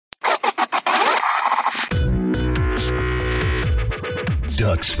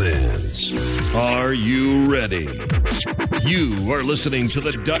Ducks fans, are you ready? You are listening to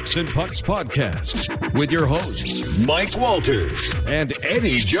the Ducks and Pucks podcast with your hosts, Mike Walters and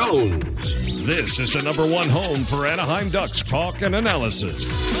Eddie Jones. This is the number one home for Anaheim Ducks talk and analysis.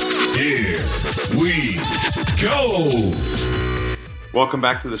 Here we go. Welcome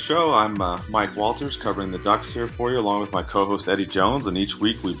back to the show. I'm Mike Walters, covering the Ducks here for you, along with my co-host Eddie Jones. And each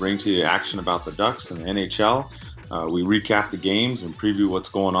week we bring to you action about the Ducks and the NHL. We recap the games and preview what's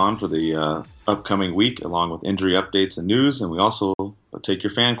going on for the upcoming week, along with injury updates and news. And we also take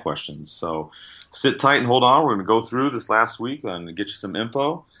your fan questions. So sit tight and hold on. We're going to go through this last week and get you some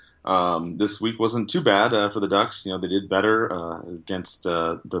info. This week wasn't too bad for the Ducks. You know, they did better against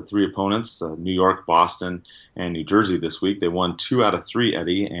the three opponents, New York, Boston, and New Jersey this week. They won 2 out of 3,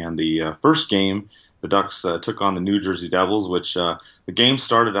 Eddie. And the first game, the Ducks took on the New Jersey Devils, which the game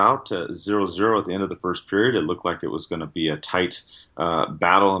started out 0-0 at the end of the first period. It looked like it was going to be a tight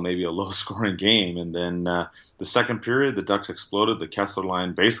battle and maybe a low-scoring game. And then the second period, the Ducks exploded. The Kessler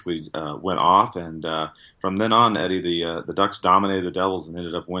line basically went off. And from then on, Eddie, the Ducks dominated the Devils and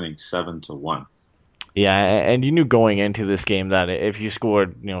ended up winning 7-1. Yeah, and you knew going into this game that if you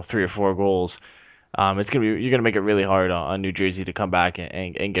scored 3 or 4 goals, you're gonna make it really hard on New Jersey to come back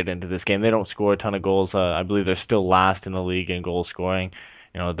and get into this game. They don't score a ton of goals. I believe they're still last in the league in goal scoring.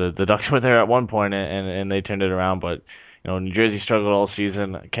 The Ducks were there at one point and they turned it around, but New Jersey struggled all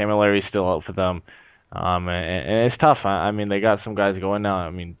season. Camilleri's still out for them, and it's tough. I mean, they got some guys going now.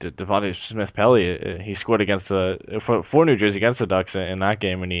 I mean, Devontae Smith-Pelly, he scored for New Jersey against the Ducks in that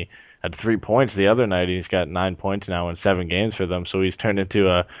game, and he had 3 points the other night. He's got 9 points now in 7 games for them, so he's turned into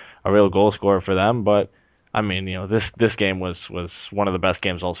a real goal scorer for them. But I mean, this game was one of the best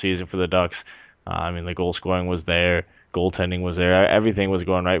games all season for the Ducks. I mean, the goal scoring was there, goaltending was there, everything was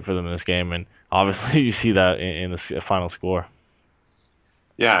going right for them in this game, and obviously you see that in the final score.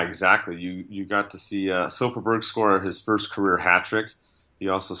 Yeah, exactly. You got to see Silfverberg score his first career hat trick.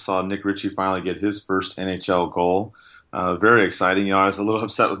 You also saw Nick Ritchie finally get his first NHL goal. Very exciting. I was a little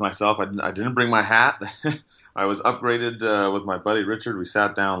upset with myself. I didn't bring my hat. I was upgraded with my buddy Richard. We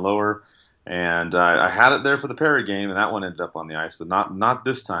sat down lower, and I had it there for the Perry game, and that one ended up on the ice, but not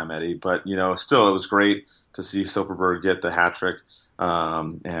this time, Eddie. But still, it was great to see Silfverberg get the hat trick,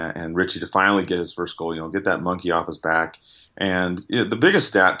 and Richie to finally get his first goal. Get that monkey off his back. And the biggest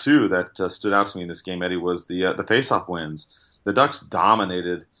stat too that stood out to me in this game, Eddie, was the faceoff wins. The Ducks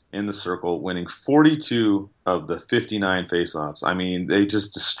dominated in the circle, winning 42 of the 59 faceoffs. I mean, they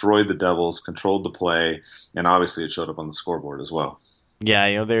just destroyed the Devils, controlled the play, and obviously it showed up on the scoreboard as well.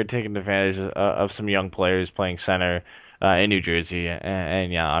 Yeah, they were taking advantage of some young players playing center in New Jersey,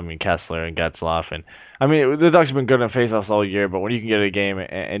 and yeah, I mean, Kessler and Getzlaf. And I mean, the Ducks have been good in faceoffs all year, but when you can get a game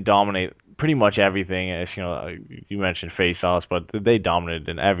and dominate pretty much everything, as you mentioned faceoffs, but they dominated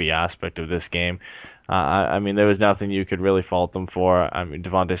in every aspect of this game. I mean, there was nothing you could really fault them for. I mean,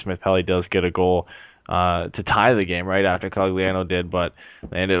 Devontae Smith-Pelly does get a goal to tie the game right after Cogliano did, but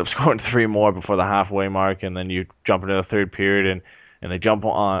they ended up scoring 3 more before the halfway mark, and then you jump into the third period, and they jump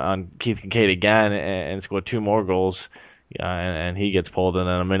on Keith Kinkaid again and score 2 more goals, and he gets pulled, and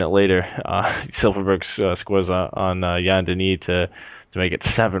then a minute later, Silfverberg scores on Jan Denis to make it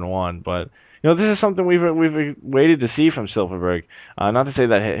 7-1, but this is something we've waited to see from Silfverberg. Not to say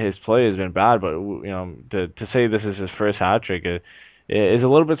that his play has been bad, but to say this is his first hat trick is a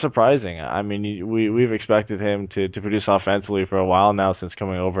little bit surprising. I mean, we've expected him to produce offensively for a while now since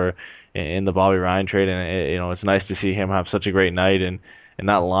coming over in the Bobby Ryan trade, and it's nice to see him have such a great night, and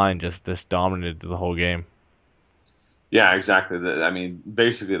that line just dominated the whole game. Yeah, exactly.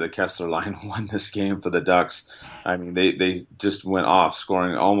 Basically the Kessler line won this game for the Ducks. I mean, they just went off,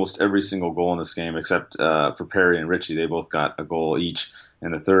 scoring almost every single goal in this game, except for Perry and Ritchie. They both got a goal each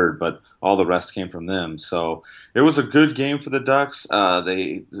in the third, but all the rest came from them. So it was a good game for the Ducks.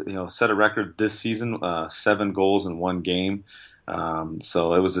 They set a record this season, 7 goals in 1 game.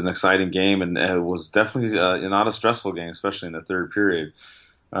 So it was an exciting game, and it was definitely not a stressful game, especially in the third period.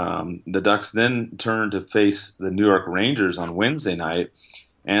 The Ducks then turned to face the New York Rangers on Wednesday night,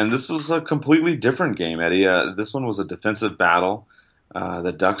 and this was a completely different game, Eddie. This one was a defensive battle.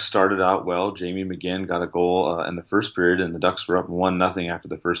 The Ducks started out well. Jamie McGinn got a goal in the first period, and the Ducks were up 1-0 after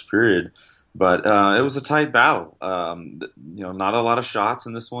the first period. But it was a tight battle. Not a lot of shots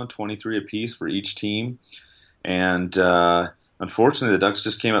in this one, 23 apiece for each team, and unfortunately, the Ducks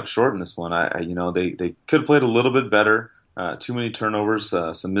just came up short in this one. They could have played a little bit better. Too many turnovers,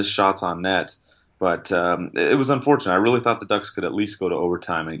 some missed shots on net. But it was unfortunate. I really thought the Ducks could at least go to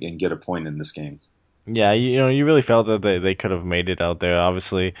overtime and get a point in this game. Yeah, you really felt that they could have made it out there.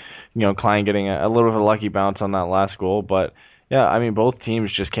 Obviously, Klein getting a little bit of a lucky bounce on that last goal, but Yeah, I mean, both teams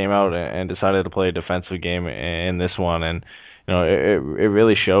just came out and decided to play a defensive game in this one, and it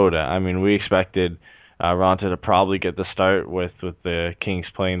really showed. I mean, we expected Ronta to probably get the start with the Kings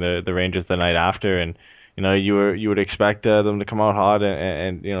playing the Rangers the night after, and you would expect them to come out hot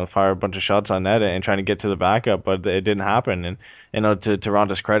and fire a bunch of shots on net and trying to get to the backup, but it didn't happen. And to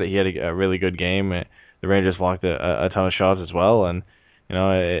Ronta's credit, he had a really good game. The Rangers blocked a ton of shots as well, and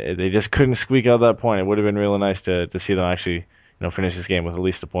they just couldn't squeak out that point. It would have been really nice to see them actually finish this game with at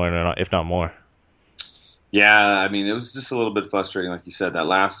least a point, or not, if not more. Yeah, I mean, it was just a little bit frustrating, like you said. That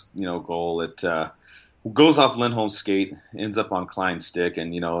last goal, it goes off Lindholm's skate, ends up on Klein's stick,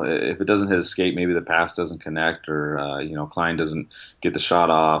 and if it doesn't hit his skate, maybe the pass doesn't connect, or Klein doesn't get the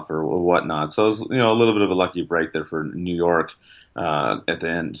shot off, or whatnot. So it was a little bit of a lucky break there for New York at the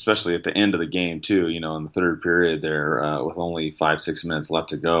end, especially at the end of the game too. In the third period there, with only 5-6 minutes left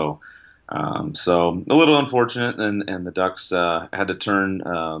to go. So a little unfortunate, and the Ducks had to turn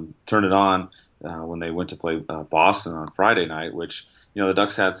it on when they went to play Boston on Friday night, which the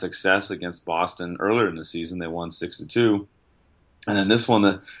Ducks had success against Boston earlier in the season. They won 6-2, and then this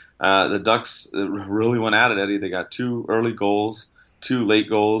one the Ducks really went at it, Eddie. They got 2 early goals, 2 late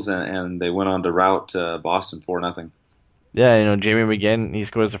goals, and they went on to rout Boston 4-0. Yeah, Jamie McGinn, he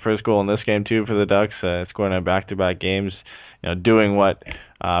scores the first goal in this game too for the Ducks, scoring on back-to-back games, doing what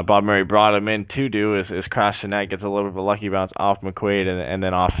Bob Murray brought him in to do is crash the net, gets a little bit of a lucky bounce off McQuaid and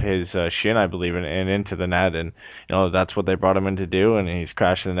then off his shin, I believe, and into the net, and that's what they brought him in to do, and he's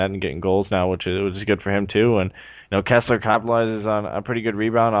crashing the net and getting goals now, which is good for him too, and Kessler capitalizes on a pretty good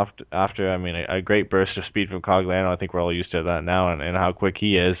rebound after a great burst of speed from Cogliano. I think we're all used to that now, and how quick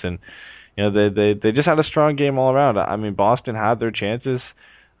he is, and they just had a strong game all around. I mean, Boston had their chances.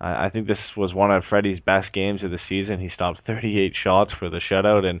 I think this was one of Freddie's best games of the season. He stopped 38 shots for the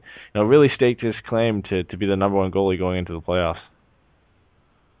shutout, and really staked his claim to be the number one goalie going into the playoffs.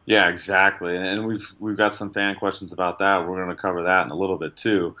 Yeah, exactly. And we've got some fan questions about that. We're going to cover that in a little bit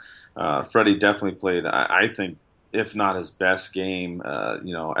too. Freddie definitely played, I think, if not his best game,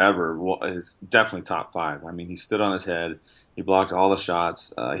 ever. It's definitely top 5. I mean, he stood on his head. He blocked all the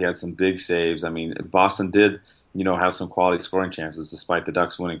shots. He had some big saves. I mean, Boston did, have some quality scoring chances despite the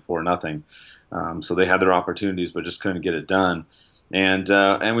Ducks winning 4-0. So they had their opportunities, but just couldn't get it done. And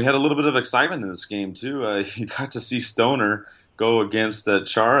we had a little bit of excitement in this game too. You got to see Stoner go against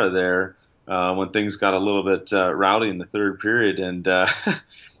Chara there when things got a little bit rowdy in the third period, and a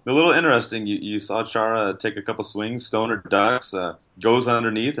little interesting. You saw Chara take a couple swings. Stoner ducks, goes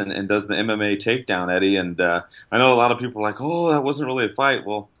underneath and does the MMA takedown, Eddie. And I know a lot of people are like, "Oh, that wasn't really a fight."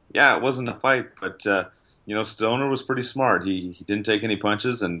 Well, yeah, it wasn't a fight, but Stoner was pretty smart. He didn't take any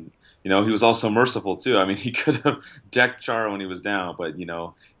punches, and he was also merciful too. I mean, he could have decked Chara when he was down, but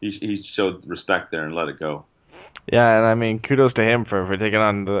he showed respect there and let it go. Yeah, and I mean, kudos to him for taking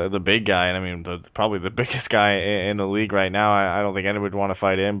on the big guy, and I mean, probably the biggest guy in the league right now. I don't think anyone would want to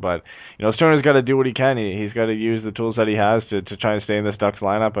fight him, but Stoner's got to do what he can. He's got to use the tools that he has to try and stay in this Ducks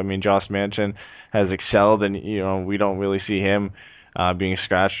lineup. I mean, Josh Manchin has excelled, and we don't really see him being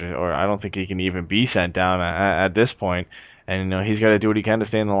scratched, or I don't think he can even be sent down at this point. And he's got to do what he can to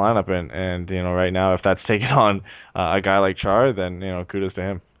stay in the lineup, and right now, if that's taking on a guy like Char, then kudos to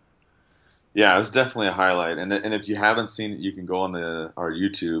him. Yeah, it was definitely a highlight. And if you haven't seen it, you can go on our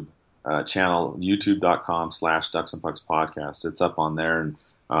YouTube channel, youtube.com/Ducks and Pucks podcast. It's up on there. And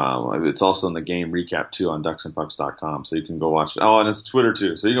it's also in the game recap, too, on ducksandpucks.com. So you can go watch it. Oh, and it's Twitter,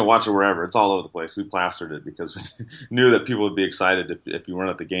 too. So you can watch it wherever. It's all over the place. We plastered it because we knew that people would be excited if you weren't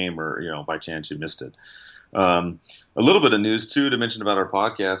at the game or, by chance you missed it. A little bit of news, too, to mention about our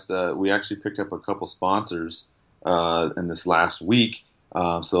podcast. We actually picked up a couple sponsors in this last week.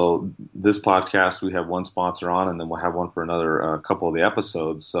 So this podcast, we have one sponsor on, and then we'll have one for another couple of the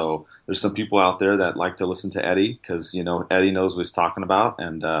episodes. So there's some people out there that like to listen to Eddie because, Eddie knows what he's talking about.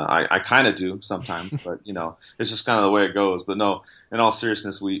 And I kind of do sometimes, but, it's just kind of the way it goes. But no, in all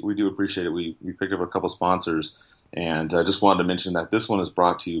seriousness, we do appreciate it. We picked up a couple sponsors, and I just wanted to mention that this one is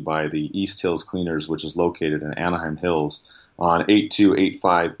brought to you by the East Hills Cleaners, which is located in Anaheim Hills on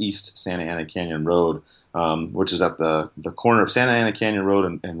 8285 East Santa Ana Canyon Road. Which is at the corner of Santa Ana Canyon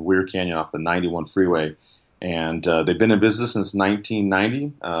Road and Weir Canyon off the 91 freeway. And they've been in business since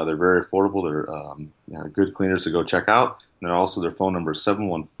 1990. They're very affordable. They're good cleaners to go check out. And they're also, their phone number is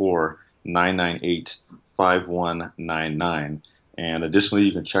 714-998-5199. And additionally,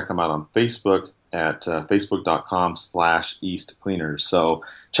 you can check them out on Facebook at facebook.com/East Cleaners. So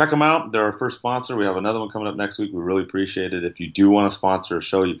check them out. They're our first sponsor. We have another one coming up next week. We really appreciate it. If you do want to sponsor a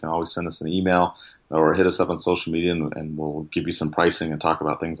show, you can always send us an email or hit us up on social media, and we'll give you some pricing and talk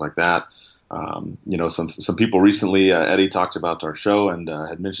about things like that. Some people recently, Eddie talked about our show and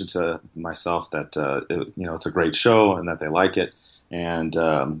had mentioned to myself that it's a great show and that they like it, and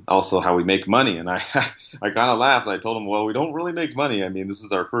also how we make money. And I I kind of laughed. I told him, well, we don't really make money. I mean, this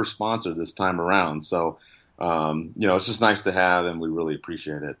is our first sponsor this time around, so it's just nice to have, and we really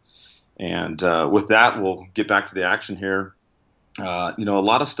appreciate it. And with that, we'll get back to the action here. A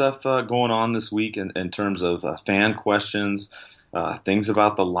lot of stuff going on this week in terms of fan questions, things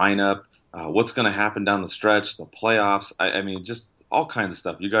about the lineup, what's going to happen down the stretch, the playoffs. I mean, just all kinds of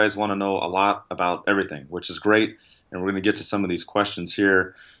stuff. You guys want to know a lot about everything, which is great. And we're going to get to some of these questions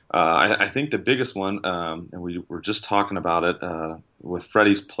here. I think the biggest one, and we were just talking about it with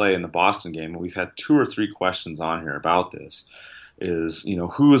Freddie's play in the Boston game, and we've had 2 or 3 questions on here about this, is,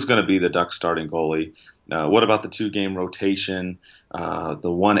 who is going to be the Ducks starting goalie? What about the 2-game rotation, the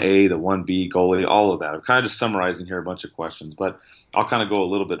 1A, the 1B goalie, all of that? I'm kind of just summarizing here a bunch of questions, but I'll kind of go a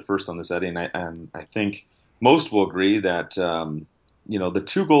little bit first on this, Eddie, and I think most will agree that, the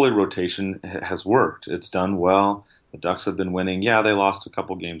 2-goalie rotation has worked. It's done well. The Ducks have been winning. Yeah, they lost a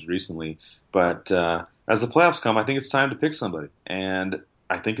couple games recently, but as the playoffs come, I think it's time to pick somebody, and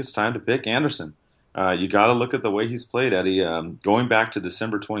I think it's time to pick Anderson. You got to look at the way he's played, Eddie. Going back to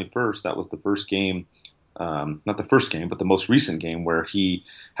December 21st, that was the first game, not the first game, but the most recent game where he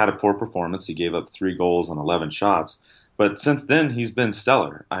had a poor performance. He gave up 3 goals on 11 shots. But since then, he's been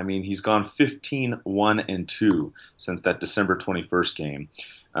stellar. I mean, he's gone 15-1-2 since that December 21st game.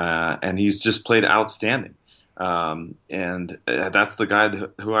 And he's just played outstanding. And that's the guy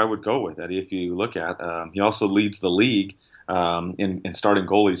who I would go with, Eddie, if you look at. He also leads the league in starting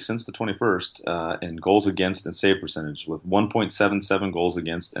goalies since the 21st in goals against and save percentage, with 1.77 goals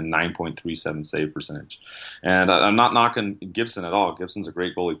against and 9.37 save percentage. And I'm not knocking Gibson at all. Gibson's a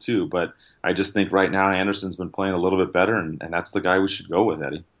great goalie too, but I just think right now Anderson's been playing a little bit better, and that's the guy we should go with,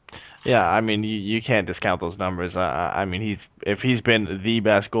 Eddie. Yeah, I mean, you can't discount those numbers. I mean, if he's been the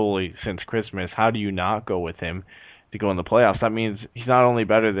best goalie since Christmas, how do you not go with him to go in the playoffs? That means he's not only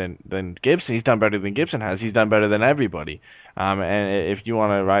better than Gibson, he's done better than Gibson has. He's done better than everybody. And if you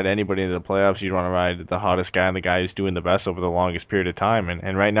want to ride anybody into the playoffs, you want to ride the hottest guy and the guy who's doing the best over the longest period of time.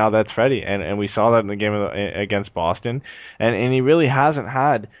 And right now, that's Freddie. And we saw that in the game against Boston. And he really hasn't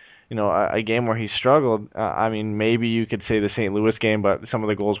had a game where he struggled. I mean, maybe you could say the St. Louis game, but some of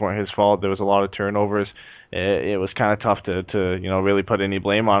the goals weren't his fault. There was a lot of turnovers. It was kind of tough to really put any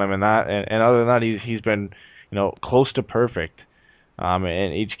blame on him in that. And other than that, he's been close to perfect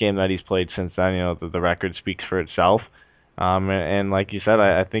in each game that he's played since then. The record speaks for itself. And like you said,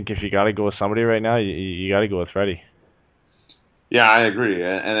 I think if you got to go with somebody right now, you got to go with Freddie. Yeah, I agree.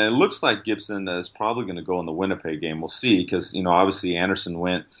 And it looks like Gibson is probably going to go in the Winnipeg game. We'll see, because obviously Anderson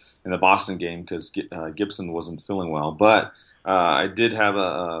went in the Boston game because Gibson wasn't feeling well. But I did have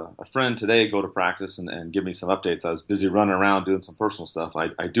a friend today go to practice and give me some updates. I was busy running around doing some personal stuff.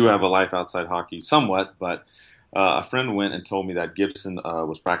 I do have a life outside hockey somewhat, but a friend went and told me that Gibson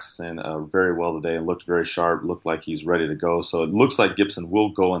was practicing very well today and looked very sharp, looked like he's ready to go. So it looks like Gibson will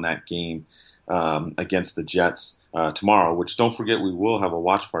go in that game against the Jets tomorrow, which, don't forget, we will have a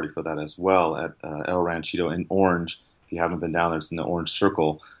watch party for that as well at El Ranchito in Orange. If you haven't been down there, it's in the Orange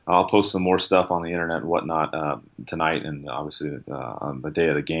Circle. I'll post some more stuff on the internet and whatnot tonight, and obviously on the day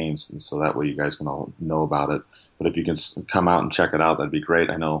of the games, and so that way you guys can all know about it. But if you can come out and check it out, that'd be great.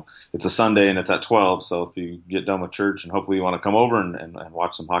 I know it's a Sunday and it's at 12, so if you get done with church and hopefully you want to come over and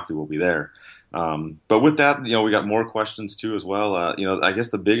watch some hockey, we'll be there. But with that, we got more questions too as well. I guess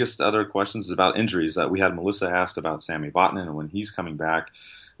the biggest other questions is about injuries. We had Melissa asked about Sami Vatanen and when he's coming back.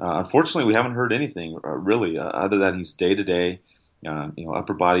 Unfortunately, we haven't heard anything really other than he's day-to-day,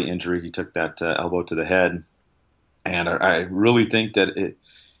 upper body injury. He took that elbow to the head, and I really think that it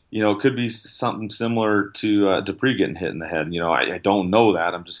could be something similar to Dupree getting hit in the head. I don't know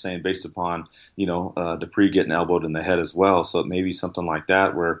that. I'm just saying based upon Dupree getting elbowed in the head as well. So it may be something like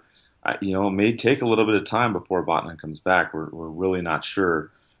that where it may take a little bit of time before Vatanen comes back. We're really not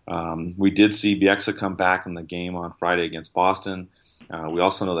sure. We did see Bieksa come back in the game on Friday against Boston. We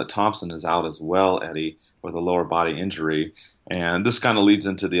also know that Thompson is out as well, Eddie, with a lower body injury. And this kind of leads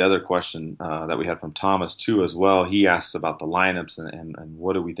into the other question that we had from Thomas, too, as well. He asks about the lineups and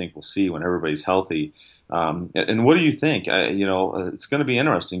what do we think we'll see when everybody's healthy. And what do you think? It's going to be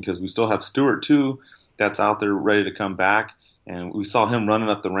interesting because we still have Stewart, too, that's out there ready to come back. And we saw him running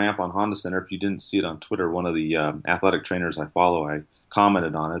up the ramp on Honda Center. If you didn't see it on Twitter, one of the athletic trainers I follow, I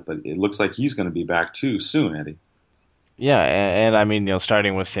commented on it. But it looks like he's going to be back, too, soon, Eddie. Yeah, and I mean,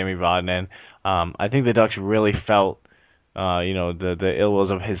 starting with Sami Vatanen, I think the Ducks really felt, the ills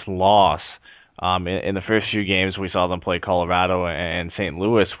of his loss In the first few games, we saw them play Colorado and St.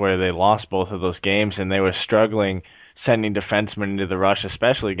 Louis, where they lost both of those games, and they were struggling sending defensemen into the rush,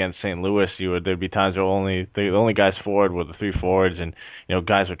 especially against St. Louis. There'd be times where the only guys forward were the three forwards, and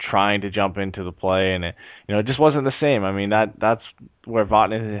guys were trying to jump into the play, and it just wasn't the same. I mean that's where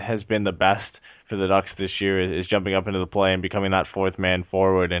Vatanen has been the best for the Ducks this year is jumping up into the play and becoming that fourth man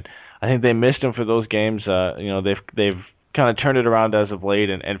forward, and I think they missed him for those games. They've kind of turned it around as of late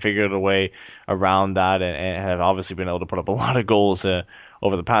and figured a way around that and have obviously been able to put up a lot of goals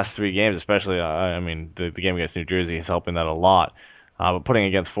over the past 3 games, especially. The game against New Jersey is helping that a lot. But putting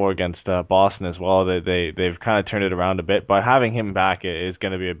against Boston as well, they've kind of turned it around a bit. But having him back is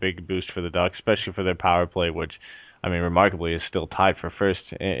going to be a big boost for the Ducks, especially for their power play, which, remarkably is still tied for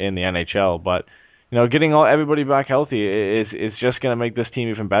first in the NHL. But getting everybody back healthy is just going to make this team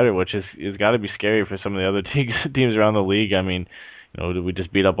even better, which is got to be scary for some of the other teams around the league. We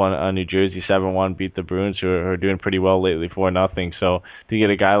just beat up on New Jersey 7-1, beat the Bruins, who are doing pretty well lately, 4-0. So to get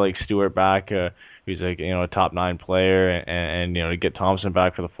a guy like Stewart back, who's a top 9 player, and to get Thompson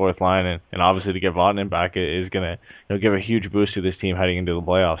back for the fourth line, and obviously to get Vatanen back is going to give a huge boost to this team heading into the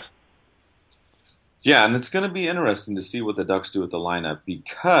playoffs. Yeah, and it's going to be interesting to see what the Ducks do with the lineup,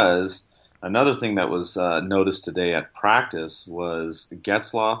 because another thing that was noticed today at practice was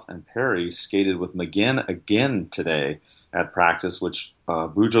Getzlaf and Perry skated with McGinn again today at practice, which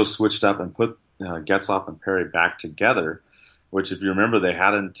Bujo switched up and put Getzlaf and Perry back together, which, if you remember, they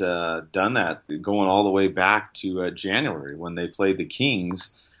hadn't done that going all the way back to January when they played the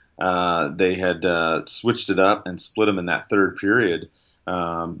Kings. They had switched it up and split them in that third period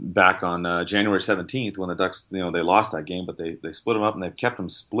back on January 17th when the Ducks, they lost that game, but they split them up, and they've kept them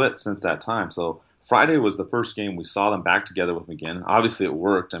split since that time. So Friday was the first game we saw them back together with McGinn. Obviously, it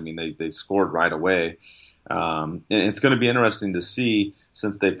worked. They scored right away. And it's going to be interesting to see,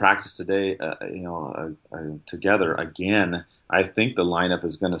 since they practiced today, together again. I think the lineup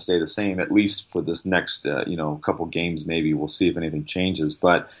is going to stay the same, at least for this next, couple games. Maybe we'll see if anything changes,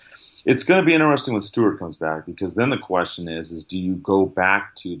 but it's going to be interesting when Stewart comes back, because then the question is do you go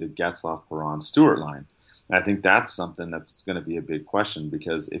back to the Getzlaf, Perron, Stewart line? And I think that's something that's going to be a big question,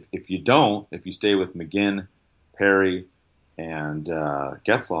 because if you don't, if you stay with McGinn, Perry, and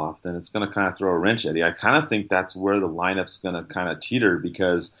Getzlaf, then it's going to kind of throw a wrench at you. I kind of think that's where the lineup's going to kind of teeter,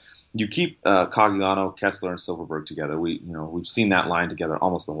 because you keep Cogliano, Kessler, and Silfverberg together. We've seen that line together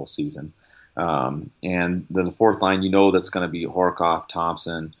almost the whole season. And then the fourth line, that's going to be Horkoff,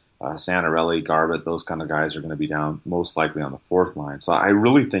 Thompson, Santorelli, Garbutt. Those kind of guys are going to be down most likely on the fourth line. So I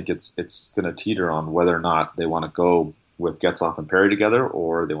really think it's going to teeter on whether or not they want to go with Getzlaf and Perry together,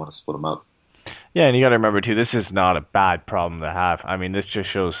 or they want to split them up. Yeah, and you got to remember, too, this is not a bad problem to have. This just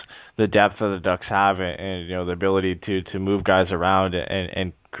shows the depth that the Ducks have and the ability to move guys around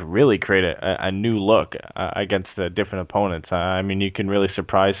and really create a new look against different opponents. You can really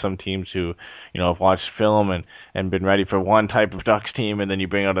surprise some teams who, have watched film and been ready for one type of Ducks team, and then you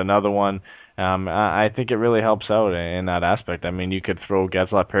bring out another one. I think it really helps out in that aspect. You could throw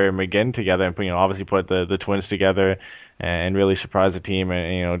Getzlaf, Perry, and McGinn together and obviously put the Twins together and really surprise the team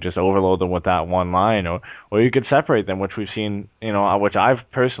and just overload them with that one line, or you could separate them, which we've seen, which I've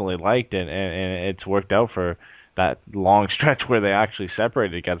personally liked, and it's worked out for that long stretch where they actually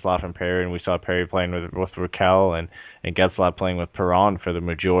separated Getzlaf and Perry, and we saw Perry playing with Raquel and Getzlaf playing with Perron for the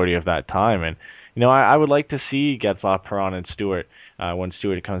majority of that time. And I would like to see Getzlaf, Perron, and Stewart when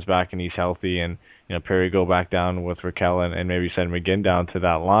Stewart comes back and he's healthy, and Perry go back down with Raquel and maybe send McGinn down to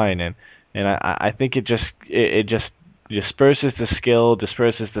that line. And I think it just disperses the skill,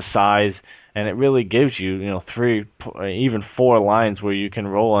 disperses the size, and it really gives you 3, even 4 lines where you can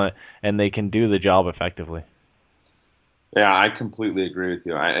roll it and they can do the job effectively. Yeah, I completely agree with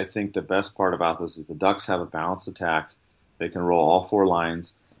you. I think the best part about this is the Ducks have a balanced attack. They can roll all 4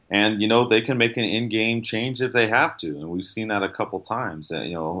 lines, and they can make an in-game change if they have to. And we've seen that a couple times.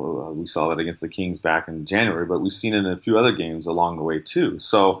 We saw that against the Kings back in January, but we've seen it in a few other games along the way too.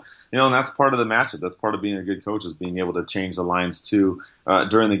 So and that's part of the matchup. That's part of being a good coach, is being able to change the lines too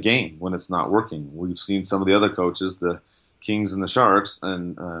during the game when it's not working. We've seen some of the other coaches, the Kings and the Sharks,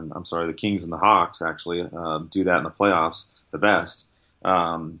 and the Kings and the Hawks actually do that in the playoffs the best.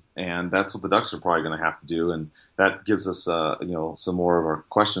 And that's what the Ducks are probably going to have to do. And that gives us, some more of our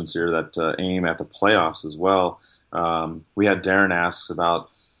questions here that aim at the playoffs as well. We had Darren asks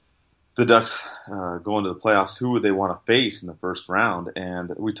about the Ducks going to the playoffs, who would they want to face in the first round? And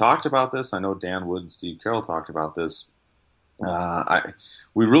we talked about this. I know Dan Wood and Steve Carroll talked about this.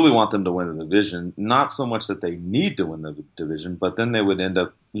 We really want them to win the division, not so much that they need to win the division, but then they would end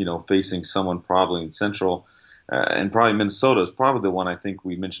up, facing someone probably in Central and probably Minnesota is probably the one I think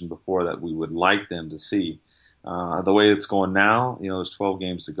we mentioned before that we would like them to see. The way it's going now, there's 12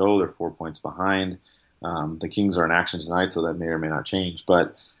 games to go. They're 4 points behind. The Kings are in action tonight, so that may or may not change.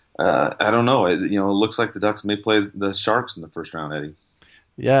 But I don't know. It looks like the Ducks may play the Sharks in the first round, Eddie.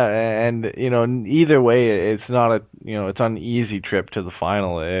 Yeah, and either way, it's not it's not an easy trip to the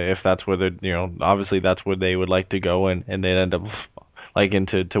final if that's where they're, obviously that's where they would like to go and they'd end up liking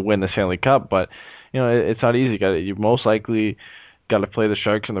to win the Stanley Cup, but it's not easy. You most likely got to play the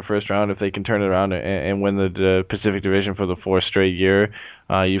Sharks in the first round if they can turn it around and win the Pacific Division for the fourth straight year.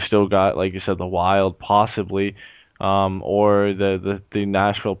 You've still got, like you said, the Wild possibly. Or the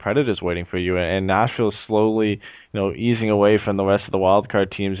Nashville Predators waiting for you, and Nashville is slowly, easing away from the rest of the wild card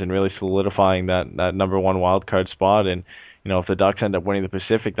teams and really solidifying that number one wild card spot. And if the Ducks end up winning the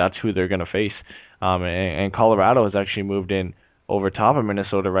Pacific, that's who they're going to face. And Colorado has actually moved in over top of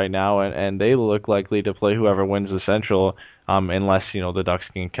Minnesota right now, and they look likely to play whoever wins the Central, unless the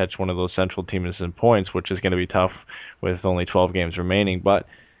Ducks can catch one of those Central teams in points, which is going to be tough with only 12 games remaining, but.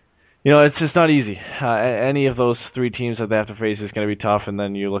 It's just not easy. Any of those three teams that they have to face is going to be tough, and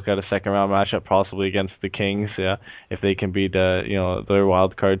then you look at a second round matchup possibly against the Kings, if they can beat their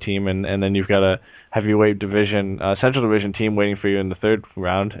wild card team, and then you've got a heavyweight division, Central Division team waiting for you in the third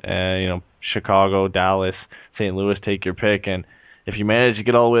round. Chicago, Dallas, St. Louis, take your pick, and if you manage to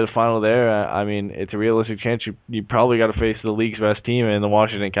get all the way to the final there, it's a realistic chance you probably got to face the league's best team in the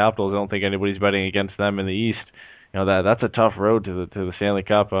Washington Capitals. I don't think anybody's betting against them in the East. That's a tough road to the Stanley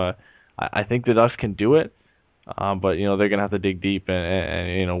Cup. I think the Ducks can do it, but they're going to have to dig deep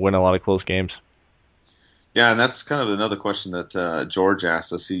and win a lot of close games. Yeah, and that's kind of another question that George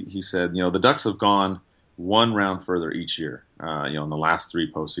asked us. He said, the Ducks have gone one round further each year, in the last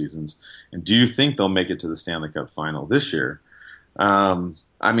three postseasons. And do you think they'll make it to the Stanley Cup final this year?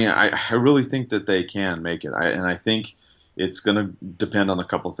 I really think that they can make it. I think it's going to depend on a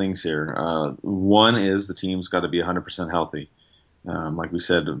couple things here. One is the team's got to be 100% healthy. Like we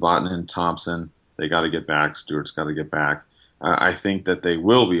said, Vatanen, Thompson, they got to get back. Stewart's got to get back. I think that they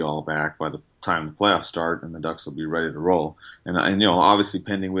will be all back by the time the playoffs start, and the Ducks will be ready to roll. And obviously,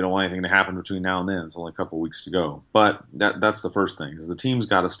 pending, we don't want anything to happen between now and then. It's only a couple weeks to go. But that's the first thing: is the team's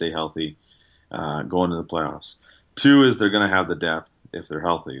got to stay healthy going into the playoffs. Two is they're going to have the depth if they're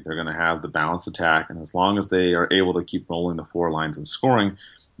healthy. They're going to have the balanced attack, and as long as they are able to keep rolling the four lines and scoring,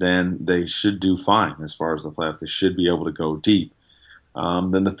 then they should do fine as far as the playoffs. They should be able to go deep.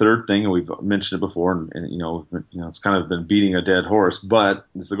 Then the third thing, and we've mentioned it before, and it's kind of been beating a dead horse, but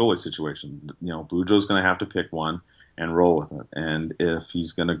it's the goalie situation. Boudreau's going to have to pick one and roll with it. And if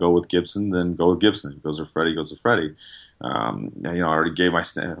he's going to go with Gibson, then go with Gibson. If he goes with Freddie, goes with Freddie. I already gave my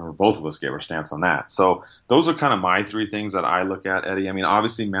or both of us gave our stance on that. So those are kind of my three things that I look at, Eddie.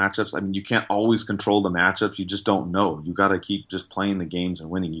 Obviously matchups. You can't always control the matchups. You just don't know. You got to keep just playing the games and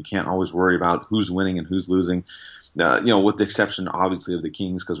winning. You can't always worry about who's winning and who's losing. With the exception, obviously, of the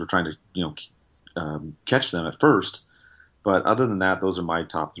Kings, because we're trying to, catch them at first. But other than that, those are my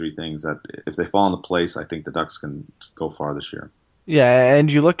top three things that if they fall into place, I think the Ducks can go far this year. Yeah,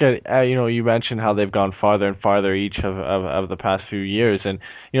 and you look at you mentioned how they've gone farther and farther each of the past few years, and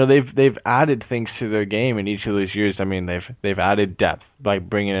they've added things to their game in each of those years. They've added depth by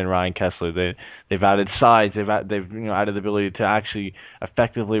bringing in Ryan Kessler. They've added size. They've added the ability to actually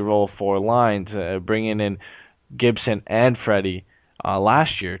effectively roll four lines, bringing in Gibson and Freddie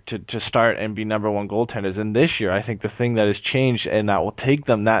last year to start and be number one goaltenders. And this year, I think the thing that has changed and that will take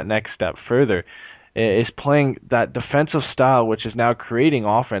them that next step further is playing that defensive style, which is now creating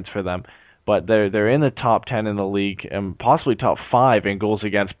offense for them. But they're in the top 10 in the league and possibly top 5 in goals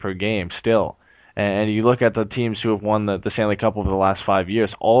against per game still. And you look at the teams who have won the Stanley Cup over the last 5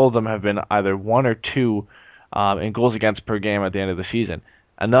 years, all of them have been either 1 or 2 in goals against per game at the end of the season.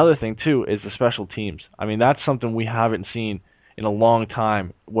 Another thing, too, is the special teams. That's something we haven't seen in a long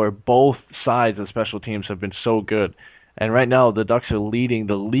time, where both sides of special teams have been so good. And right now, the Ducks are leading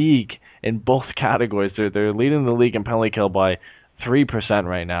the league in both categories. They're leading the league in penalty kill by 3%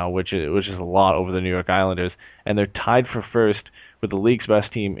 right now, which is a lot over the New York Islanders. And they're tied for first with the league's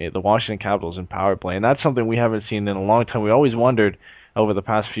best team, the Washington Capitals, in power play. And that's something we haven't seen in a long time. We always wondered over the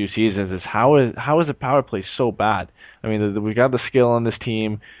past few seasons is how is the power play so bad? We got the skill on this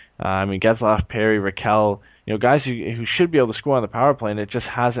team. Getzlaf, Perry, Raquel, guys who should be able to score on the power play, and it just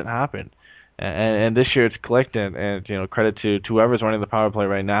hasn't happened. And this year it's clicked, and credit to whoever's running the power play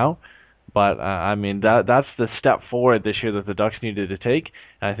right now. But that's the step forward this year that the Ducks needed to take,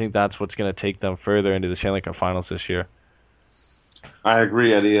 and I think that's what's going to take them further into the Stanley Cup Finals this year. I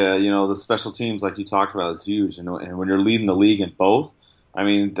agree, Eddie. The special teams, like you talked about, is huge. And when you're leading the league in both, I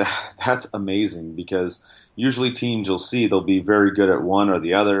mean, that's amazing because usually teams you'll see they'll be very good at one or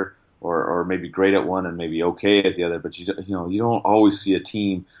the other, or maybe great at one and maybe okay at the other. But you don't always see a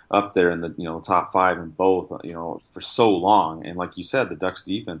team up there in the top five in both for so long. And like you said, the Ducks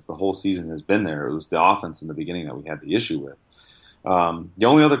defense the whole season has been there. It was the offense in the beginning that we had the issue with. The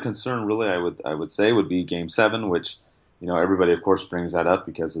only other concern really I would say would be Game 7, which everybody of course brings that up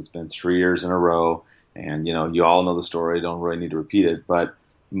because it's been 3 years in a row. And you all know the story. Don't really need to repeat it. But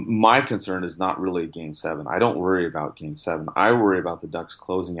my concern is not really Game 7. I don't worry about Game 7. I worry about the Ducks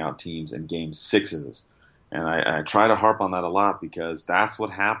closing out teams in Game 6s. And I try to harp on that a lot because that's what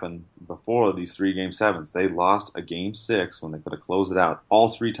happened before these 3 Game 7s. They lost a Game 6 when they could have closed it out all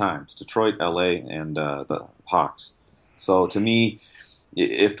 3 times: Detroit, LA, and the Hawks. So to me,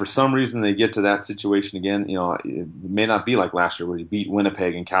 if for some reason they get to that situation again, it may not be like last year where you beat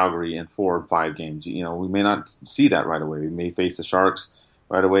Winnipeg and Calgary in 4 or 5 games. We may not see that right away. We may face the Sharks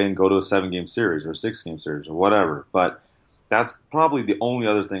right away and go to a 7-game series or a 6-game series or whatever. But that's probably the only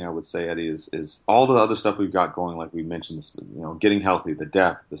other thing I would say, Eddie, is all the other stuff we've got going, like we mentioned, getting healthy, the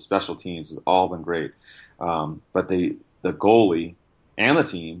depth, the special teams has all been great. But the goalie and the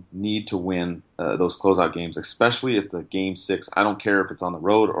team need to win those closeout games, especially if it's a Game 6. I don't care if it's on the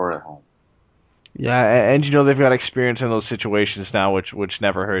road or at home. Yeah, and they've got experience in those situations now, which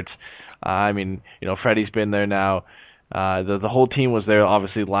never hurts. I mean, Freddie's been there now. The whole team was there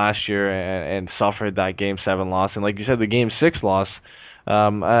obviously last year and suffered that Game 7 loss, and like you said, the Game 6 loss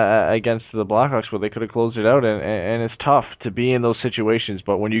against the Blackhawks, where they could have closed it out, and it's tough to be in those situations.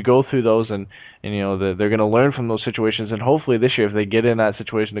 But when you go through those, and they're going to learn from those situations, and hopefully this year, if they get in that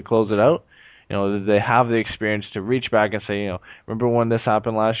situation to close it out, they have the experience to reach back and say, remember when this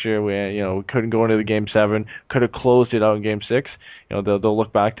happened last year? We couldn't go into the Game 7, could have closed it out in Game 6. They'll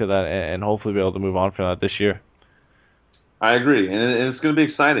look back to that and hopefully be able to move on from that this year. I agree, and it's going to be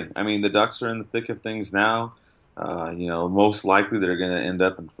exciting. I mean, the Ducks are in the thick of things now. Most likely they're going to end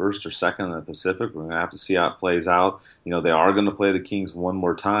up in first or second in the Pacific. We're going to have to see how it plays out. They are going to play the Kings one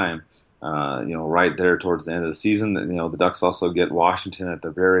more time, right there towards the end of the season. The Ducks also get Washington at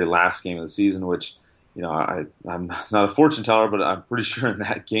the very last game of the season, which, I'm not a fortune teller, but I'm pretty sure in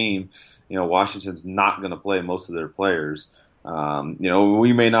that game, Washington's not going to play most of their players.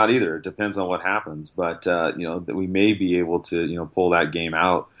 We may not either. It depends on what happens, but that we may be able to pull that game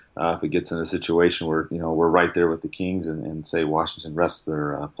out if it gets in a situation where we're right there with the Kings and say Washington rests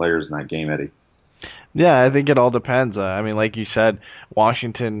their players in that game, Eddie. Yeah, I think it all depends. I mean, like you said,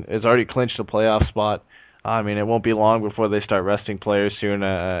 Washington has already clinched a playoff spot. I mean, it won't be long before they start resting players soon.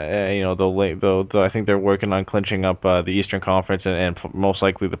 They'll I think they're working on clinching up the Eastern Conference and most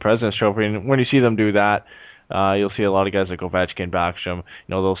likely the President's Trophy. And when you see them do that, you'll see a lot of guys like Ovechkin, Backstrom.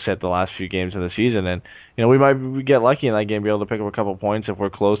 They'll sit the last few games of the season, and we might get lucky in that game, be able to pick up a couple points if we're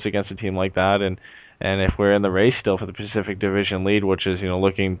close against a team like that, and if we're in the race still for the Pacific Division lead, which is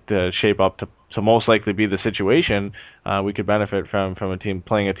looking to shape up to most likely be the situation, we could benefit from a team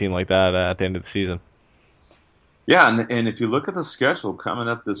playing a team like that at the end of the season. Yeah, and if you look at the schedule coming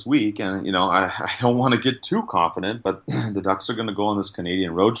up this week, and I don't want to get too confident, but the Ducks are going to go on this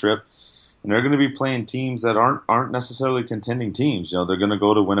Canadian road trip. And they're going to be playing teams that aren't necessarily contending teams. They're going to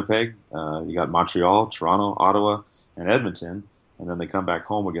go to Winnipeg. You got Montreal, Toronto, Ottawa, and Edmonton, and then they come back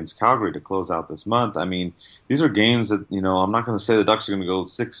home against Calgary to close out this month. I mean, these are games that I'm not going to say the Ducks are going to go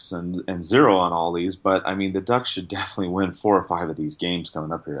 6-0 on all these, but I mean the Ducks should definitely win 4 or 5 of these games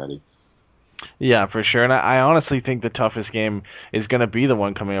coming up here, Eddie. Yeah, for sure. And I honestly think the toughest game is going to be the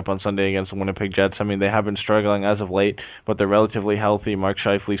one coming up on Sunday against the Winnipeg Jets. I mean, they have been struggling as of late, but they're relatively healthy. Mark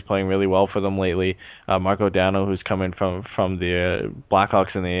Scheifele's playing really well for them lately. Mark O'Donnell, who's coming from the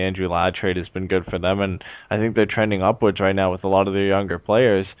Blackhawks and the Andrew Ladd trade, has been good for them. And I think they're trending upwards right now with a lot of their younger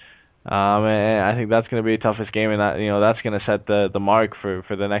players. And I think that's going to be the toughest game, and that's going to set the mark for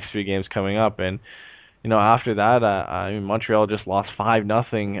the next few games coming up. And after that, Montreal just lost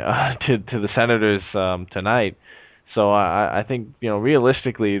 5-0 to the Senators tonight. So I think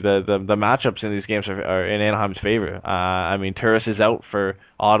realistically the matchups in these games are in Anaheim's favor. I mean, Turris is out for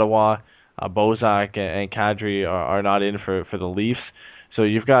Ottawa, Bozak and Kadri are not in for the Leafs. So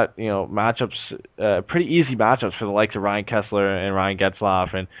you've got matchups, pretty easy matchups for the likes of Ryan Kessler and Ryan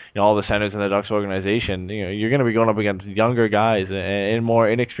Getzlaf and all the centers in the Ducks organization. You're going to be going up against younger guys and more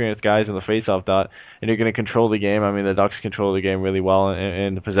inexperienced guys in the faceoff dot, and you're going to control the game. I mean, the Ducks control the game really well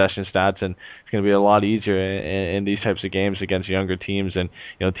in the possession stats, and it's going to be a lot easier in these types of games against younger teams and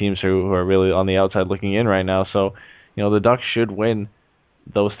teams who are really on the outside looking in right now. So the Ducks should win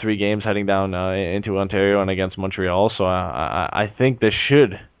those 3 games heading down into Ontario and against Montreal. So I think this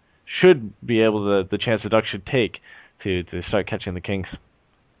should be able to, the chance the Ducks should take to start catching the Kings.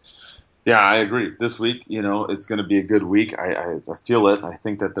 Yeah, I agree. This week, it's going to be a good week. I feel it. I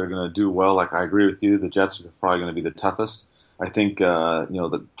think that they're going to do well. Like, I agree with you. The Jets are probably going to be the toughest. I think,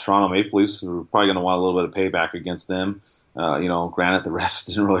 the Toronto Maple Leafs are probably going to want a little bit of payback against them. Granted, the refs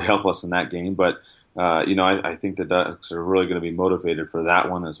didn't really help us in that game, but, I think the Ducks are really going to be motivated for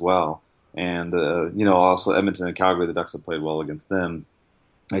that one as well. And, also Edmonton and Calgary, the Ducks have played well against them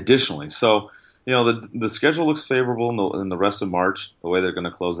additionally. So, the schedule looks favorable in the rest of March, the way they're going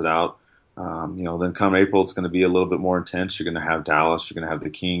to close it out. Then come April, it's going to be a little bit more intense. You're going to have Dallas, you're going to have the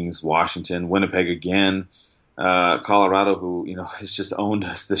Kings, Washington, Winnipeg again, Colorado, who has just owned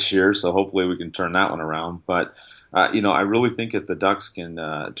us this year. So hopefully we can turn that one around. But I really think if the Ducks can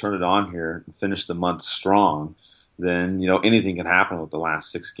turn it on here and finish the month strong, then anything can happen with the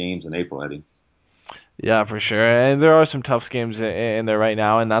last 6 games in April, Eddie. Yeah, for sure. And there are some tough games in there right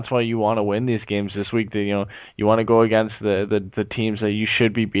now, and that's why you want to win these games this week. You want to go against the teams that you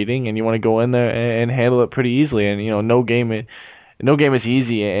should be beating, and you want to go in there and handle it pretty easily. And no game is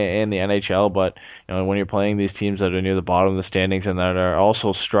easy in the NHL, but when you're playing these teams that are near the bottom of the standings and that are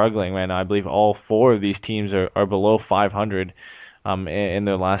also struggling right now, I believe all 4 of these teams are below 500 in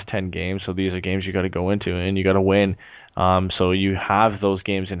their last 10 games. So these are games you got to go into and you got to win. So you have those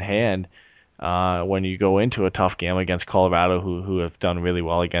games in hand. When you go into a tough game against Colorado, who have done really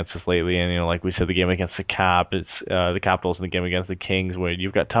well against us lately, and like we said, the game against the the Capitals, and the game against the Kings, where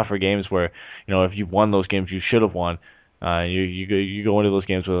you've got tougher games where if you've won those games, you should have won. You go into those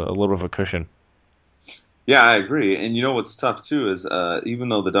games with a little bit of a cushion. Yeah, I agree. And what's tough too is even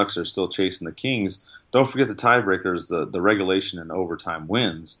though the Ducks are still chasing the Kings, don't forget the tiebreakers, the regulation and overtime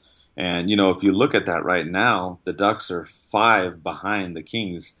wins. And if you look at that right now, the Ducks are 5 behind the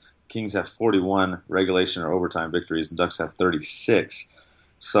Kings. Kings have 41 regulation or overtime victories, and Ducks have 36.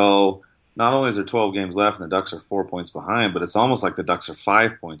 So not only is there 12 games left and the Ducks are 4 points behind, but it's almost like the Ducks are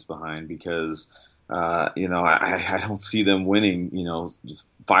 5 points behind because, I don't see them winning,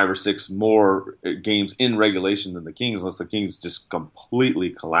 5 or 6 more games in regulation than the Kings unless the Kings just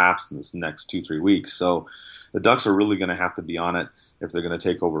completely collapse in this next 2-3 weeks. So the Ducks are really going to have to be on it if they're going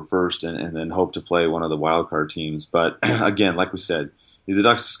to take over first and then hope to play one of the wildcard teams. But again, like we said, the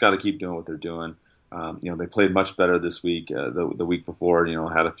Ducks just got to keep doing what they're doing. They played much better this week. The week before,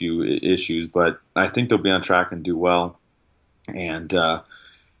 had a few issues, but I think they'll be on track and do well. And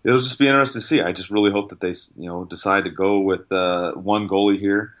it'll just be interesting to see. I just really hope that they, decide to go with one goalie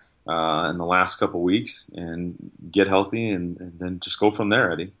here in the last couple weeks and get healthy, and then just go from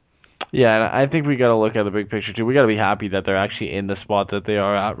there, Eddie. Yeah, and I think we got to look at the big picture too. We got to be happy that they're actually in the spot that they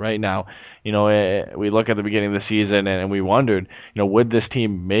are at right now. We look at the beginning of the season and we wondered, would this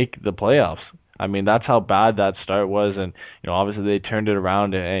team make the playoffs? I mean, that's how bad that start was, and obviously they turned it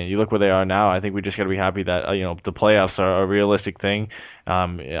around. And you look where they are now. I think we just got to be happy that the playoffs are a realistic thing.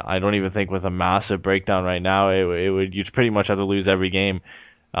 I don't even think with a massive breakdown right now, you'd pretty much have to lose every game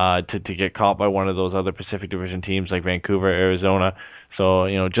to get caught by one of those other Pacific Division teams like Vancouver, Arizona.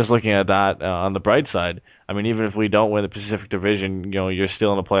 So, just looking at that on the bright side, I mean, even if we don't win the Pacific Division, you're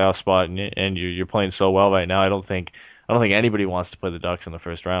still in a playoff spot and you're playing so well right now. I don't think anybody wants to play the Ducks in the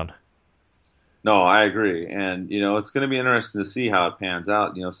first round. No, I agree. And, it's going to be interesting to see how it pans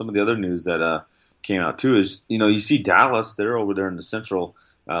out. Some of the other news that came out too is, you see Dallas, they're over there in the Central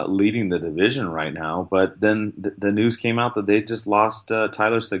leading the division right now. But then the news came out that they just lost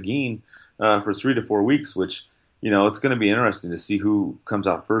Tyler Seguin for 3 to 4 weeks, which, it's going to be interesting to see who comes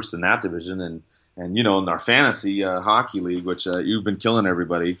out first in that division. And in our fantasy hockey league, which you've been killing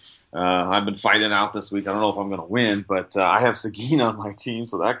everybody, I've been fighting out this week. I don't know if I'm going to win, but I have Seguin on my team,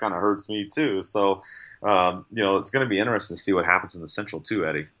 so that kind of hurts me too. So, it's going to be interesting to see what happens in the Central too,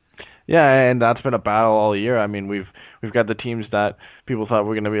 Eddie. Yeah, and that's been a battle all year. I mean, we've got the teams that people thought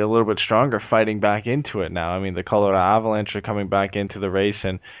were going to be a little bit stronger fighting back into it now. I mean, the Colorado Avalanche are coming back into the race,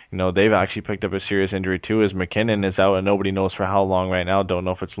 and they've actually picked up a serious injury too, as McKinnon is out, and nobody knows for how long right now. Don't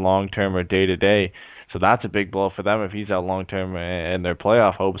know if it's long term or day to day. So that's a big blow for them if he's out long term and their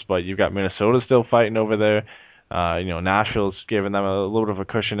playoff hopes. But you've got Minnesota still fighting over there. Nashville's giving them a little bit of a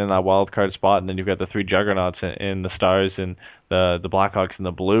cushion in that wild card spot, and then you've got the 3 juggernauts in the Stars and the Blackhawks and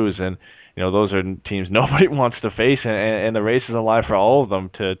the Blues, and those are teams nobody wants to face, and the race is alive for all of them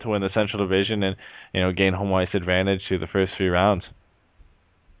to win the Central Division and gain home ice advantage through the first 3 rounds.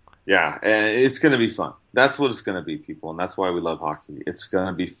 Yeah, and it's going to be fun. That's what it's going to be, people, and that's why we love hockey. It's going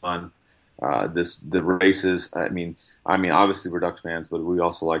to be fun. The races. I mean, obviously we're Ducks fans, but we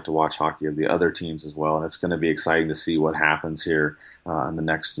also like to watch hockey of the other teams as well, and it's going to be exciting to see what happens here in the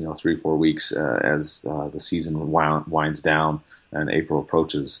next 3-4 weeks as the season winds down. and April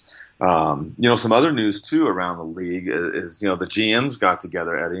approaches. Some other news too around the league is the GMs got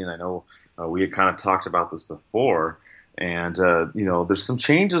together, Eddie, and I know we had kind of talked about this before. And there's some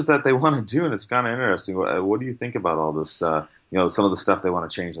changes that they want to do, and it's kind of interesting. What do you think about all this? Some of the stuff they want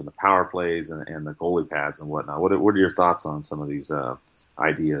to change on the power plays and the goalie pads and whatnot. What are your thoughts on some of these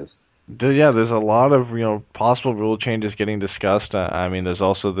ideas? Yeah, there's a lot of possible rule changes getting discussed. There's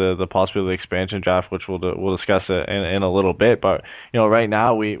also the possibility of the expansion draft, which we'll discuss it in a little bit. But right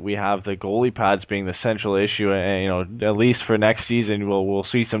now we have the goalie pads being the central issue, and at least for next season we'll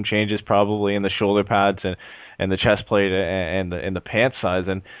see some changes probably in the shoulder pads and the chest plate and the pant size.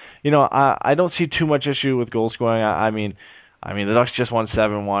 And I don't see too much issue with goal scoring. The Ducks just won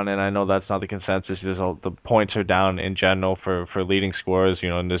 7-1, and I know that's not the consensus. The points are down in general for leading scorers,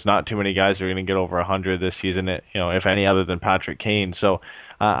 and there's not too many guys who are going to get over 100 this season, if any other than Patrick Kane. So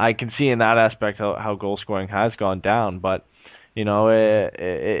I can see in that aspect how goal scoring has gone down, but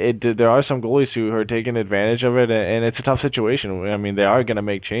there are some goalies who are taking advantage of it, and it's a tough situation. They are going to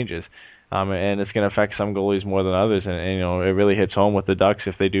make changes. And it's going to affect some goalies more than others, and it really hits home with the Ducks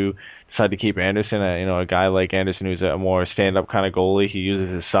if they do decide to keep Anderson. A guy like Anderson who's a more stand-up kind of goalie, he uses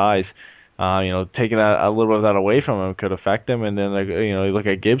his size. Taking a little bit of that away from him could affect him. And then you look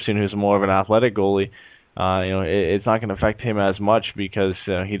at Gibson, who's more of an athletic goalie. It's not going to affect him as much because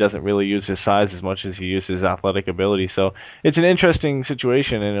he doesn't really use his size as much as he uses his athletic ability. So it's an interesting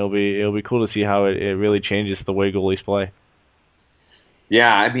situation, and it'll be cool to see how it really changes the way goalies play.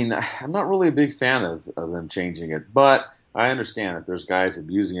 Yeah, I'm not really a big fan of them changing it, but I understand if there's guys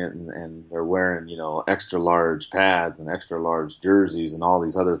abusing it and they're wearing, extra large pads and extra large jerseys and all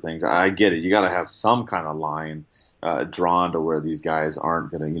these other things. I get it. You got to have some kind of line drawn to where these guys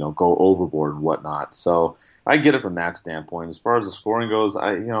aren't going to, go overboard and whatnot. So I get it from that standpoint. As far as the scoring goes,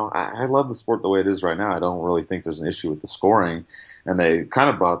 I love the sport the way it is right now. I don't really think there's an issue with the scoring, and they kind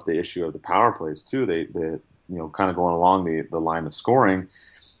of brought up the issue of the power plays too. They kind of going along the line of scoring,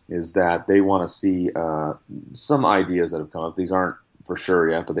 is that they want to see some ideas that have come up. These aren't for sure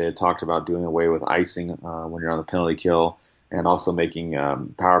yet, but they had talked about doing away with icing when you're on the penalty kill, and also making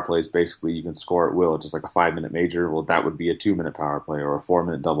power plays basically you can score at will, just like a 5-minute major. Well, that would be a 2-minute power play or a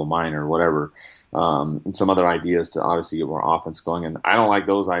 4-minute double minor or whatever. And some other ideas to obviously get more offense going. And I don't like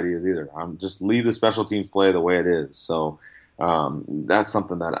those ideas either. Just leave the special teams play the way it is. So that's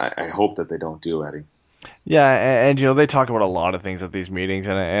something that I hope that they don't do, Eddie. Yeah, and they talk about a lot of things at these meetings,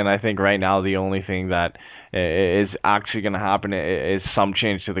 and I think right now the only thing that is actually going to happen is some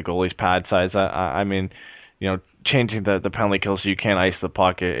change to the goalie's pad size. Changing the penalty kill so you can't ice the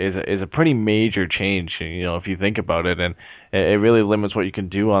puck is a pretty major change, if you think about it, and it really limits what you can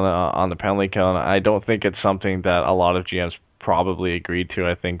do on the penalty kill. And I don't think it's something that a lot of GMs probably agreed to.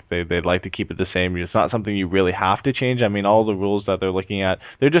 I think they'd like to keep it the same. It's not something you really have to change. All the rules that they're looking at,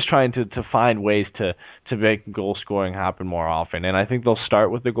 they're just trying to find ways to make goal scoring happen more often. And I think they'll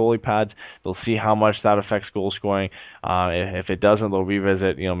start with the goalie pads. They'll see how much that affects goal scoring. If it doesn't, they'll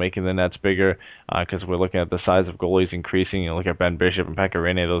revisit, making the nets bigger, because we're looking at the size of goalies increasing. Look at Ben Bishop and Pekka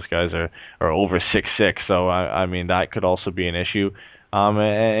Rinne. Those guys are over 6'6". So that could also be an issue.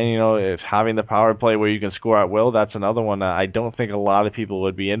 If having the power play where you can score at will, that's another one that I don't think a lot of people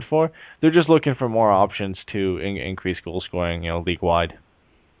would be in for. They're just looking for more options to increase goal scoring, league wide.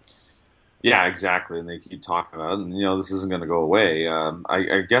 Yeah, exactly. And they keep talking about it, and this isn't going to go away.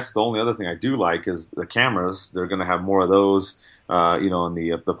 I guess the only other thing I do like is the cameras. They're going to have more of those, in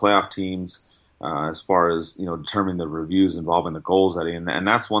the playoff teams. As far as determining the reviews involving the goals, Eddie, and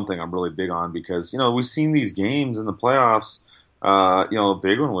that's one thing I'm really big on, because we've seen these games in the playoffs. A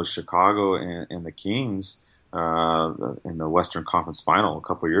big one was Chicago and the Kings in the Western Conference Final a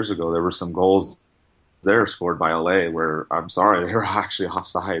couple of years ago. There were some goals there scored by LA where, I'm sorry, they were actually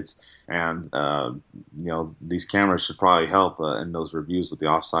offsides. And, these cameras should probably help in those reviews with the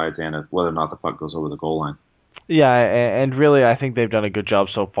offsides and whether or not the puck goes over the goal line. Yeah, and really, I think they've done a good job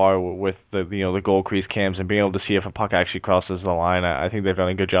so far with the goal crease cams and being able to see if a puck actually crosses the line. I think they've done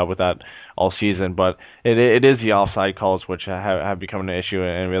a good job with that all season. But it is the offside calls which have become an issue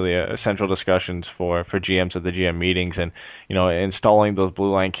and really central discussions for GMs at the GM meetings. And installing those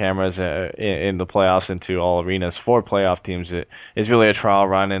blue line cameras in the playoffs into all arenas for playoff teams is really a trial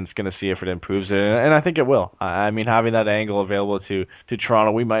run, and it's going to see if it improves it. And I think it will. Having that angle available to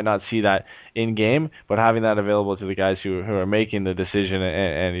Toronto, we might not see that in game, but having that available to the guys who are making the decision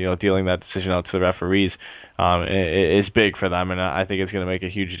and dealing that decision out to the referees is big for them, and I think it's going to make a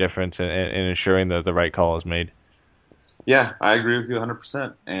huge difference in ensuring that the right call is made. Yeah, I agree with you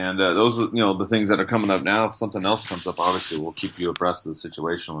 100%. And those are the things that are coming up now. If something else comes up, obviously we'll keep you abreast of the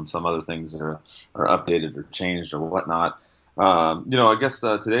situation when some other things are updated or changed or whatnot. I guess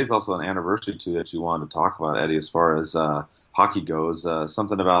today's also an anniversary too that you wanted to talk about, Eddie, as far as hockey goes.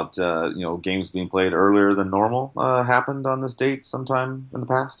 Something about games being played earlier than normal happened on this date sometime in the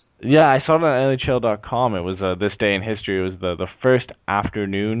past. Yeah, I saw it on NHL.com. It was this day in history. It was the first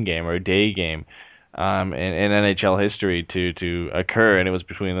afternoon game or day game in NHL history to occur, and it was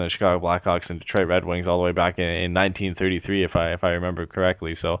between the Chicago Blackhawks and Detroit Red Wings all the way back in 1933, if I remember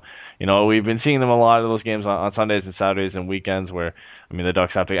correctly. So, we've been seeing them a lot of those games on Sundays and Saturdays and weekends where, the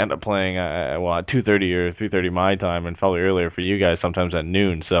Ducks have to end up playing at 2:30 or 3:30 my time, and probably earlier for you guys, sometimes at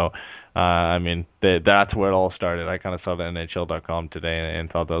noon. So, that's where it all started. I kind of saw the NHL.com today and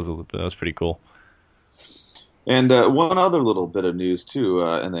thought that was pretty cool. And one other little bit of news too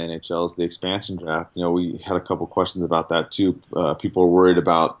in the NHL is the expansion draft. We had a couple questions about that too. People are worried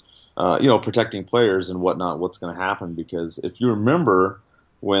about protecting players and whatnot. What's going to happen? Because if you remember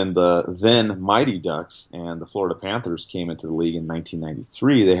when the then Mighty Ducks and the Florida Panthers came into the league in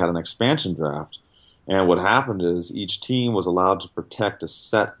 1993, they had an expansion draft. And what happened is each team was allowed to protect a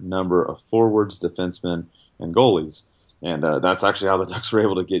set number of forwards, defensemen, and goalies. And that's actually how the Ducks were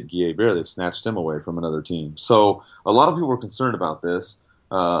able to get Guy Bear. They snatched him away from another team. So a lot of people were concerned about this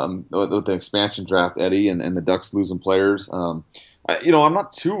with the expansion draft, Eddie, and the Ducks losing players. I'm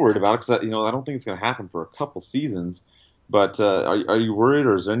not too worried about it because I don't think it's going to happen for a couple seasons. But are you worried,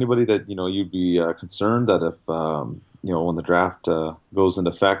 or is there anybody that you'd be concerned that if when the draft goes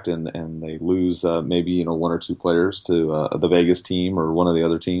into effect and they lose maybe one or two players to the Vegas team or one of the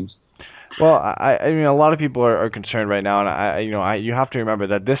other teams? Well, a lot of people are concerned right now, and you have to remember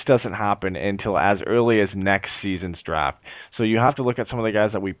that this doesn't happen until as early as next season's draft. So you have to look at some of the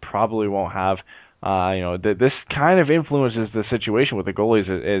guys that we probably won't have. This kind of influences the situation with the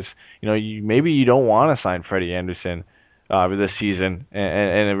goalies. Maybe you don't want to sign Freddie Anderson this season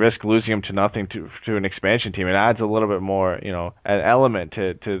and risk losing him to nothing to an expansion team. It adds a little bit more, an element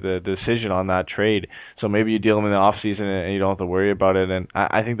to the decision on that trade. So maybe you deal him in the offseason and you don't have to worry about it. And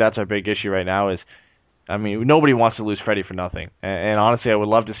I think that's our big issue right now is, nobody wants to lose Freddie for nothing. And honestly, I would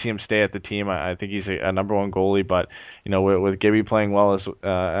love to see him stay at the team. I think he's a number one goalie, but, with Gibby playing well as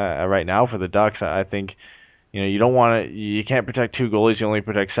right now for the Ducks, I think, you can't protect two goalies. You only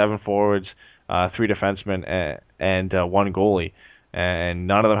protect 7 forwards, 3 defensemen, and 1 goalie. And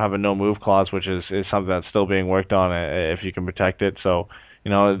none of them have a no-move clause, which is something that's still being worked on if you can protect it. So,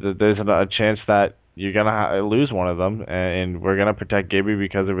 there's a chance that you're going to lose one of them, and we're going to protect Gibby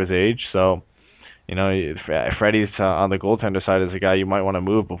because of his age. So, Freddie's on the goaltender side is a guy you might want to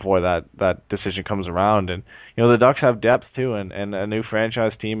move before that decision comes around. And, the Ducks have depth too, and a new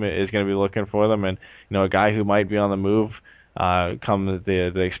franchise team is going to be looking for them. And, a guy who might be on the move come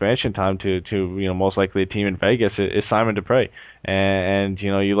the expansion time to most likely a team in Vegas is Simon Dupré. And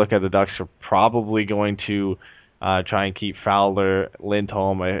you look at the Ducks are probably going to try and keep Fowler,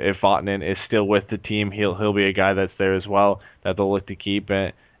 Lindholm. If Vatanen is still with the team, he'll be a guy that's there as well that they'll look to keep.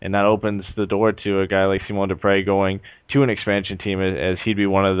 And that opens the door to a guy like Simon Dupré going to an expansion team as he'd be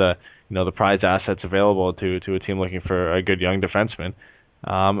one of the the prize assets available to a team looking for a good young defenseman.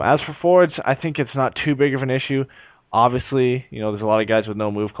 As for forwards, I think it's not too big of an issue. Obviously, there's a lot of guys with no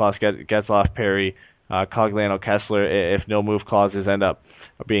move clause, Getzlaf, Perry, Cogliano, Kessler. If no move clauses end up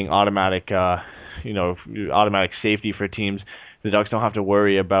being automatic, automatic safety for teams, the Ducks don't have to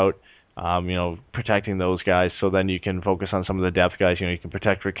worry about, protecting those guys. So then you can focus on some of the depth guys. You can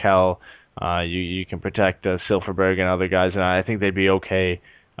protect Raquel, you can protect Silfverberg and other guys, and I think they'd be okay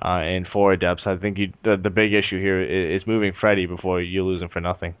in forward depth. I think the big issue here is moving Freddie before you lose him for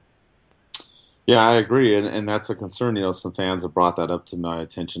nothing. Yeah, I agree, and that's a concern. Some fans have brought that up to my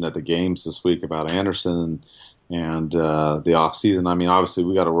attention at the games this week about Anderson and the off season. Obviously,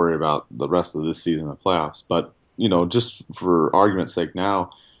 we got to worry about the rest of this season, the playoffs. But just for argument's sake,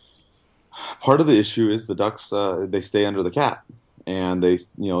 now part of the issue is the Ducks. They stay under the cap, and they,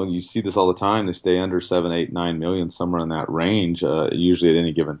 you see this all the time. They stay under 7, 8, 9 million, somewhere in that range, usually at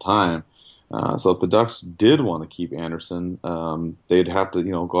any given time. So if the Ducks did want to keep Anderson, they'd have to,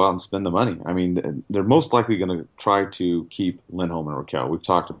 go out and spend the money. They're most likely going to try to keep Lindholm and Raquel. We've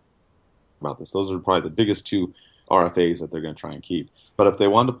talked about this. Those are probably the biggest 2 RFAs that they're going to try and keep. But if they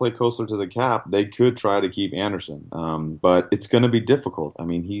wanted to play closer to the cap, they could try to keep Anderson. But it's going to be difficult.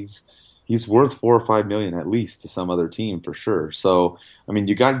 He's worth $4 or $5 million at least to some other team for sure. So,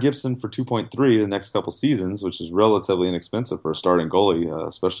 you got Gibson for 2.3 the next couple seasons, which is relatively inexpensive for a starting goalie,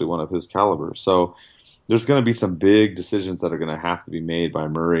 especially one of his caliber. So, there's going to be some big decisions that are going to have to be made by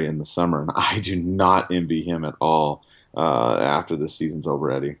Murray in the summer, and I do not envy him at all after this season's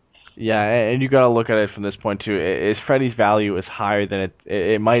over, Eddie. Yeah, and you got to look at it from this point too. Is Freddie's value is higher than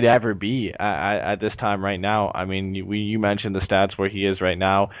it might ever be at this time right now? I mean, you mentioned the stats where he is right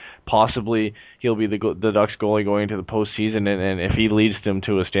now. Possibly he'll be the Ducks goalie going into the postseason, and if he leads them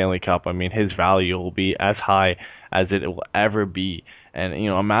to a Stanley Cup, I mean, his value will be as high as it will ever be. And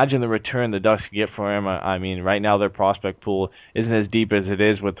imagine the return the Ducks get for him. I mean, right now their prospect pool isn't as deep as it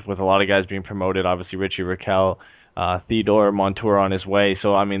is with a lot of guys being promoted. Obviously, Richie Raquel. Theodore Montour on his way.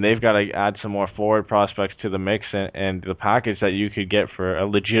 So, I mean, they've got to add some more forward prospects to the mix, and the package that you could get for a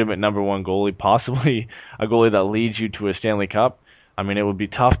legitimate number one goalie, possibly a goalie that leads you to a Stanley Cup. I mean, it would be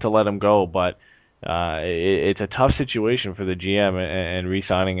tough to let him go, but it's a tough situation for the GM, and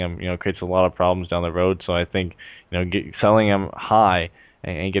re-signing him, creates a lot of problems down the road. So I think, selling him high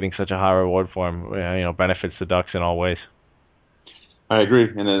and getting such a high reward for him, benefits the Ducks in all ways. I agree,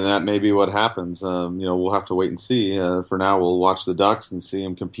 and then that may be what happens. We'll have to wait and see. For now, we'll watch the Ducks and see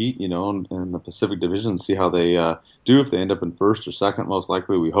them compete, in the Pacific Division, see how they do. If they end up in first or second, most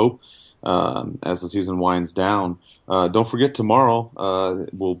likely, we hope, as the season winds down. Don't forget, tomorrow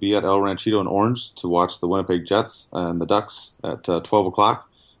we'll be at El Ranchito in Orange to watch the Winnipeg Jets and the Ducks at 12 o'clock.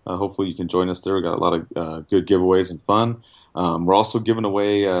 Hopefully you can join us there. We got a lot of good giveaways and fun. We're also giving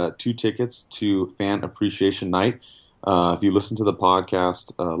away 2 tickets to Fan Appreciation Night. If you listened to the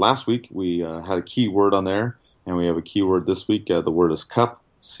podcast last week, we had a keyword on there, and we have a keyword this week. The word is cup,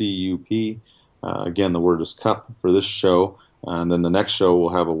 C-U-P. Again, the word is cup for this show. And then the next show we'll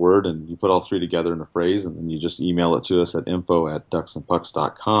have a word, and you put all 3 together in a phrase, and then you just email it to us at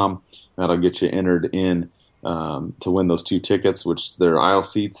info@ducksandpucks.com. That'll get you entered in to win those 2 tickets, which they're aisle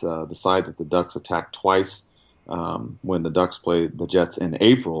seats, the side that the Ducks attacked twice when the Ducks play the Jets in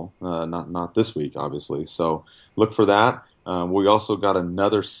April, not this week, obviously. So look for that. We also got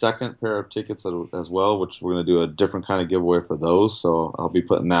another second pair of tickets as well, which we're going to do a different kind of giveaway for those. So I'll be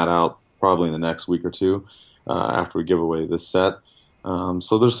putting that out probably in the next week or 2 after we give away this set.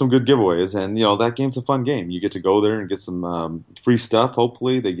 So there's some good giveaways, and that game's a fun game. You get to go there and get some free stuff.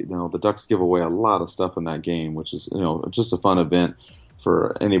 Hopefully, the Ducks give away a lot of stuff in that game, which is just a fun event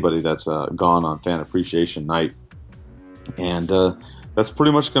for anybody that's gone on Fan Appreciation Night. And that's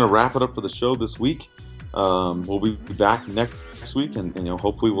pretty much going to wrap it up for the show this week. We'll be back next week, and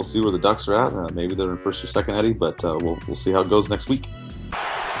hopefully we'll see where the Ducks are at. Maybe they're in first or second, Eddie, but we'll see how it goes next week.